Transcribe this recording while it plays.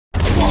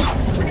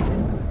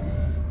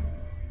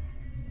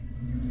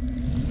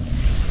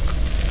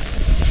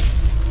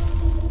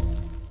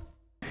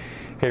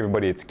Hey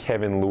everybody, it's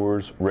Kevin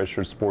Lures,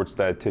 registered sports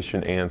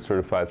dietitian and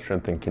certified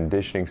strength and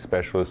conditioning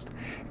specialist,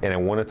 and I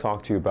want to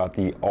talk to you about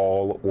the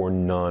all or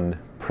none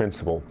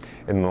principle.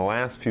 In the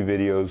last few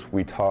videos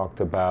we talked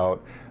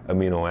about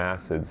amino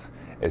acids,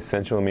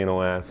 essential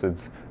amino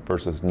acids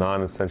versus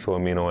non-essential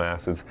amino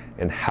acids,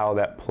 and how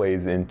that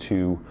plays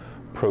into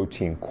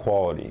protein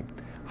quality.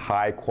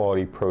 High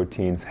quality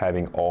proteins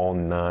having all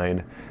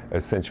 9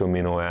 essential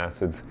amino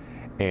acids,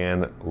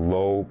 and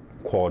low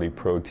quality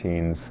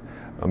proteins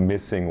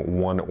missing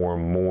 1 or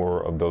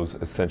more of those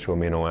essential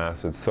amino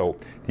acids. So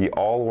the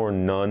all or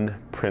none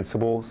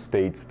principle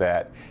states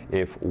that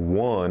if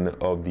 1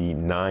 of the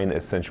 9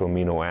 essential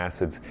amino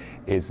acids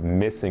is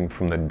missing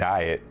from the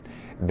diet,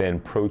 then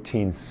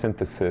protein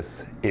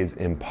synthesis is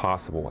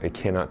impossible. It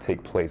cannot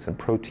take place, and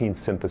protein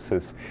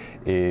synthesis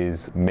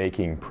is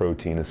making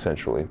protein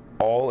essentially.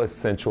 All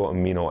essential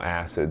amino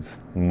acids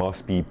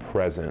must be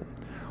present,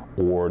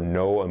 or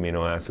no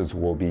amino acids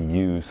will be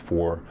used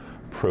for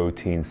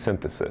protein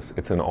synthesis.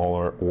 It's an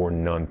all or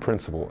none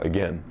principle.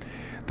 Again,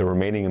 the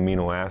remaining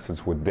amino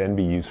acids would then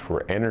be used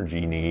for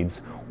energy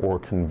needs or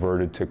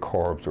converted to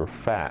carbs or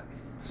fat.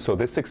 So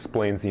this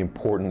explains the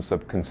importance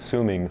of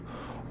consuming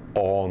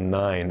all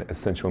 9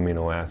 essential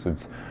amino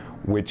acids,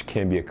 which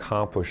can be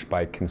accomplished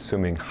by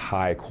consuming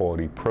high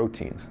quality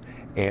proteins,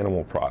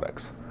 animal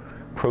products.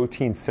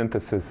 Protein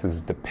synthesis is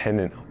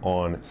dependent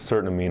on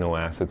certain amino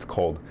acids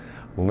called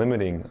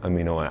limiting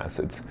amino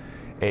acids.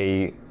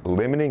 A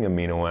limiting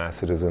amino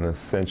acid is an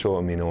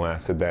essential amino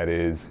acid that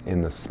is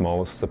in the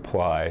smallest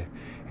supply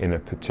in a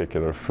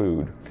particular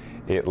food.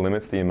 It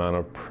limits the amount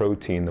of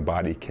protein the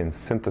body can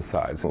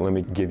synthesize. Let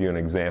me give you an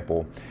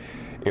example.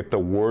 If the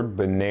word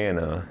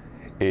banana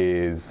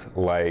is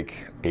like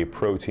a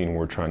protein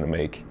we're trying to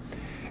make,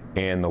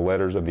 and the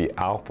letters of the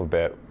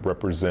alphabet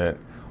represent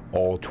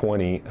all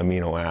 20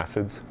 amino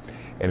acids,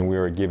 and we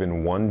are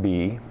given 1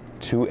 B,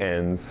 2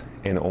 N's,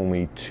 and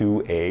only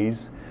 2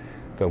 A's,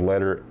 the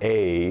letter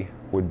A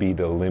would be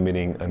the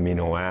limiting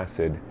amino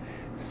acid,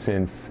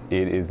 since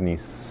it is in the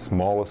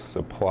smallest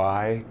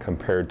supply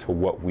compared to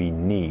what we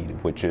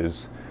need, which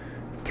is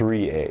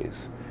 3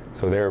 A's.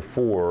 So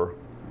therefore,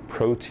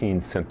 protein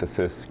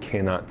synthesis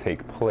cannot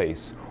take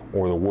place,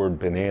 or the word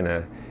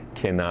banana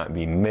cannot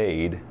be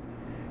made,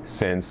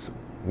 since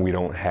we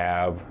don't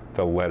have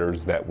the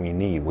letters that we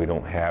need. We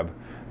don't have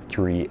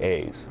 3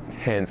 A's.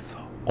 Hence,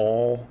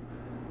 all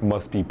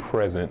must be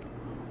present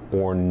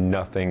or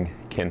nothing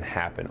can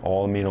happen.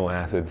 All amino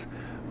acids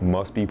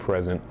must be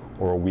present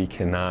or we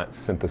cannot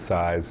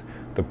synthesize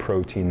the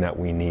protein that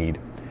we need.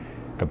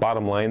 The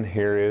bottom line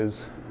here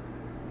is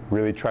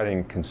really try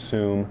to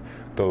consume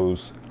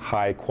those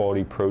high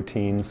quality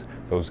proteins,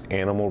 those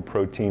animal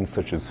proteins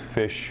such as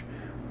fish,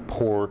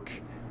 pork,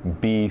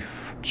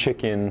 beef,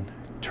 chicken,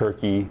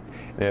 turkey.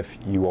 And if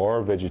you are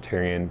a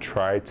vegetarian,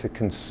 try to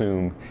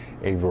consume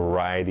a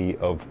variety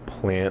of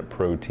plant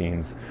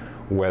proteins,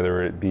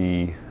 whether it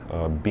be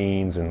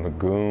beans and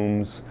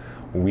legumes,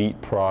 wheat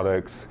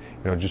products.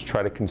 Just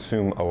try to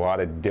consume a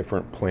lot of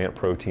different plant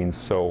proteins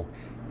so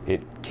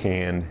it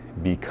can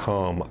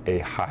become a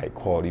high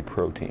quality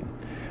protein.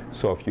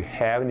 So if you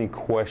have any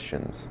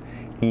questions,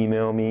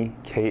 email me,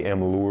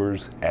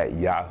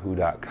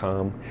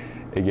 kmlures@yahoo.com.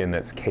 Again,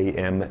 that's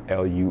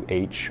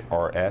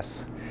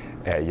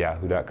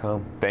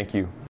kmluhrs@yahoo.com. Thank you.